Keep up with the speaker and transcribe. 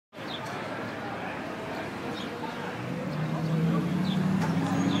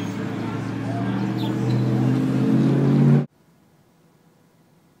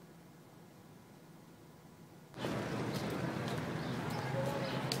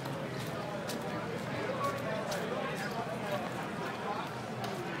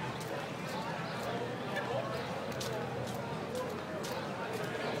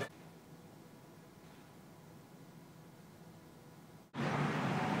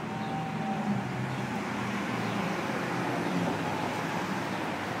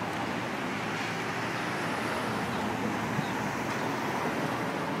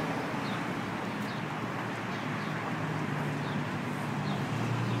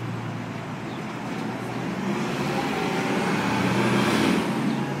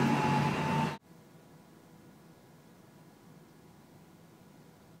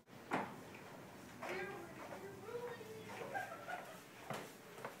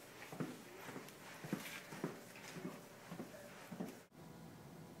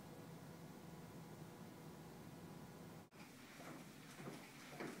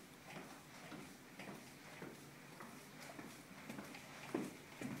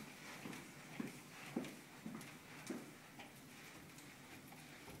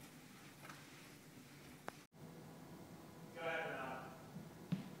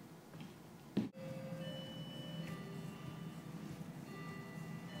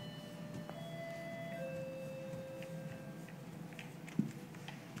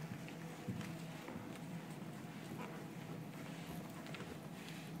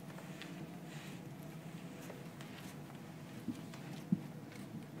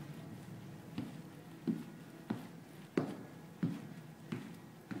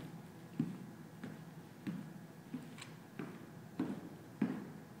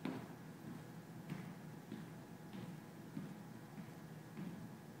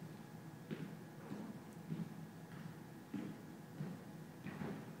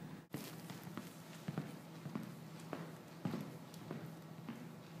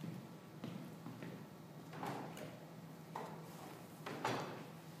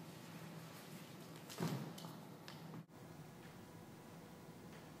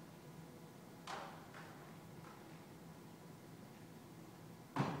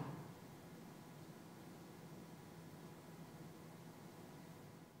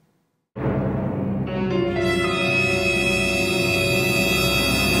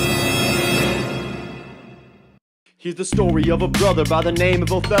Here's the story of a brother by the name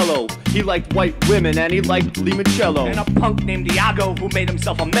of Othello. He liked white women and he liked limoncello. And a punk named Iago who made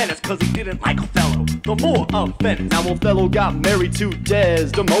himself a menace cause he didn't like Othello, the Moor of Venice. Now Othello got married to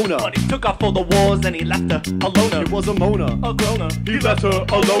Desdemona, but he took off for the wars and he left her alone. It was a Mona, a groaner. He left her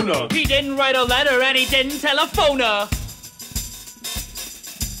alone. He didn't write a letter and he didn't telephone her.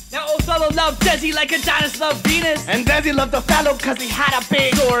 Now Othello loved Desi like Adonis loved Venus, and Desi loved Othello cause he had a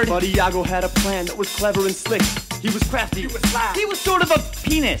big sword. But Iago had a plan that was clever and slick. He was crafty, he was sly, he was sort of a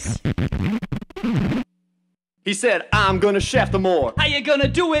penis. He said, I'm gonna shaft them more. How you gonna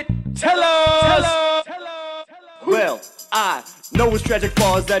do it? Tell us! Well, I know his tragic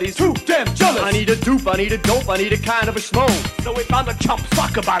flaws that he's too damn jealous. I need a dupe, I need a dope, I need a kind of a schmo. So we found a chump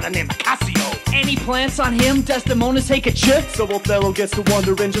sucker by the name of Cassio. Any plans on him? Desdemona take a chip? So Othello gets to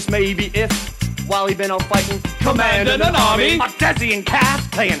wondering just maybe if, while he been out fighting, commanding an army, a Desi and Cass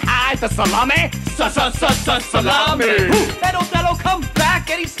playing high the salami. Salami. Then Othello comes back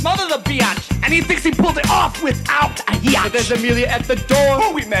and he smothered the biatch, and he thinks he pulled it off without a yacht. But there's Amelia at the door,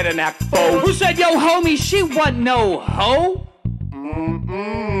 who we met in Act 4, who said, yo homie, she wasn't no hoe.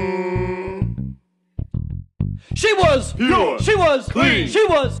 She was pure, she was clean, she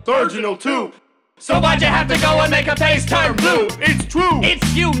was virginal too. So why'd you have to go and make her face turn blue? It's true.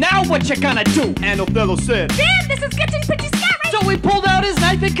 It's you, now what you gonna do? And Othello said, damn, this is getting pretty scary. So he pulled out his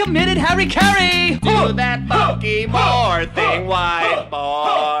knife and committed Harry Carey. Do that funky more thing, white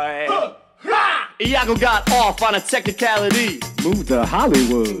boy. Iago got off on a technicality. Moved to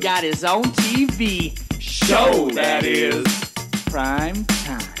Hollywood. Got his own TV show, that is. Prime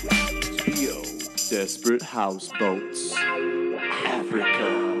time. Desperate houseboats.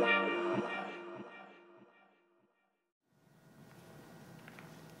 Africa.